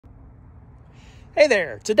Hey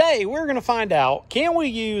there, today we're going to find out, can we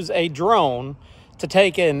use a drone to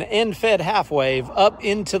take an end-fed half wave up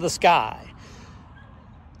into the sky?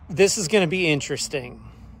 This is going to be interesting.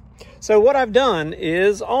 So what I've done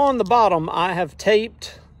is on the bottom, I have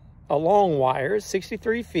taped a long wire,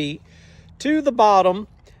 63 feet, to the bottom,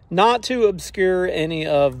 not to obscure any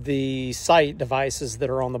of the sight devices that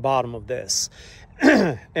are on the bottom of this.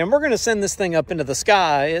 And we're going to send this thing up into the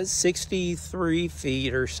sky at 63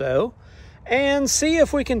 feet or so, and see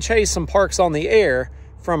if we can chase some parks on the air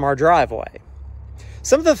from our driveway.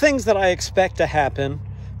 Some of the things that I expect to happen,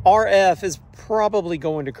 RF is probably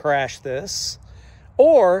going to crash this,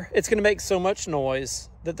 or it's going to make so much noise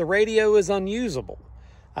that the radio is unusable.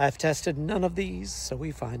 I've tested none of these, so we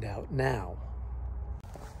find out now.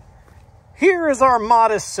 Here is our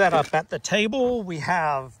modest setup at the table. We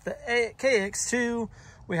have the KX2.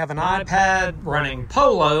 We have an iPad running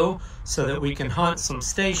Polo so that we can hunt some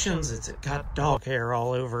stations. It's got dog hair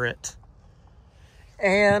all over it.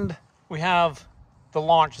 And we have the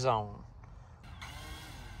launch zone.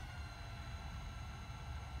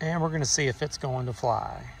 And we're going to see if it's going to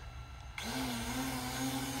fly.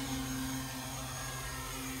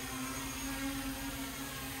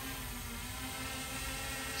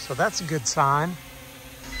 So that's a good sign.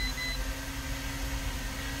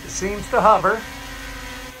 It seems to hover.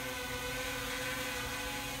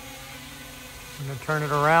 I'm going to turn it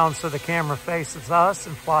around so the camera faces us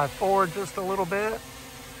and fly forward just a little bit.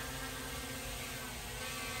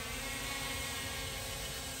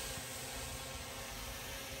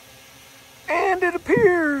 And it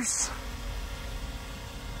appears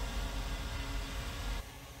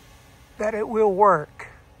that it will work.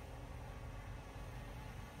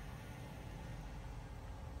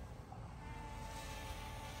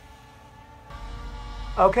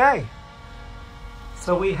 Okay.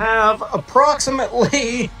 So we have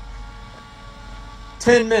approximately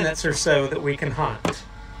 10 minutes or so that we can hunt.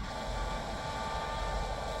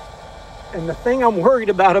 And the thing I'm worried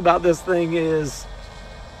about this thing is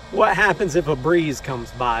what happens if a breeze comes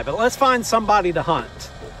by. But let's find somebody to hunt.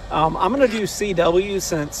 I'm going to do CW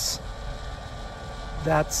since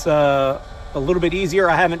that's a little bit easier.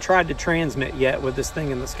 I haven't tried to transmit yet with this thing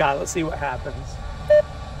in the sky. Let's see what happens.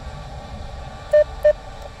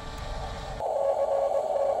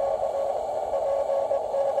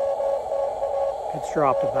 It's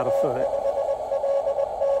dropped about a foot.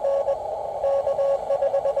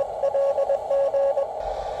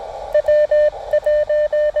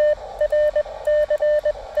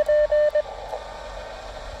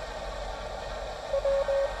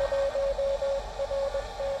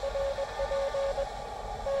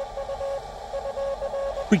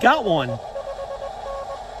 We got one.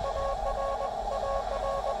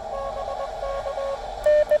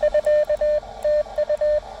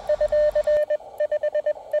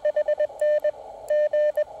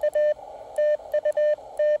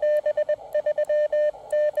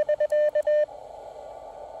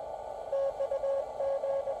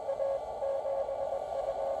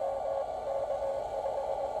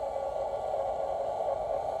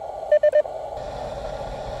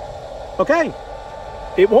 Okay,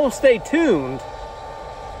 it won't stay tuned.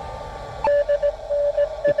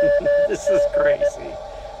 This is crazy.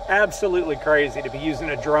 Absolutely crazy to be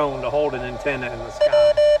using a drone to hold an antenna in the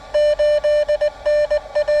sky.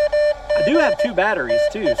 I do have 2 batteries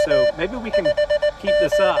too, so maybe we can keep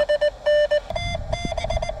this up.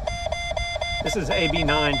 This is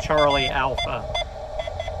AB9 Charlie Alpha.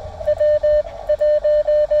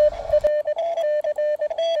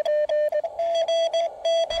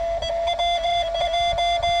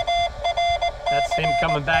 That's him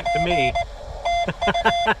coming back to me.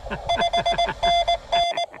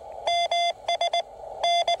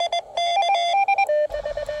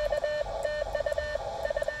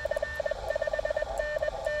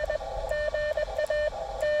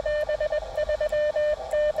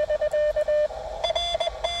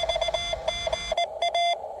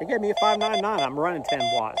 It gave me a 599. I'm running 10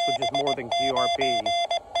 watts, which is more than QRP.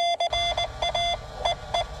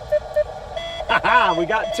 Haha, we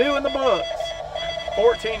got 2 in the books.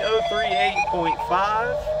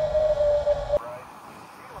 14038.5.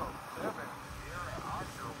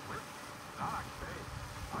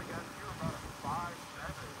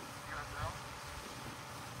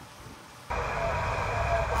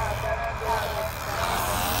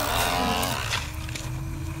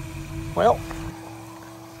 Well,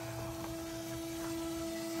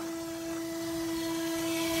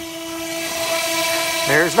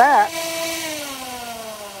 there's that.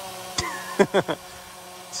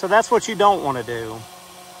 So that's what you don't want to do.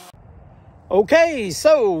 Okay,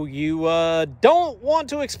 so you don't want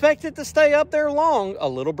to expect it to stay up there long. A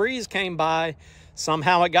little breeze came by.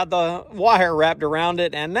 Somehow it got the wire wrapped around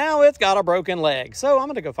it, and now it's got a broken leg. So I'm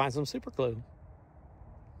going to go find some super glue.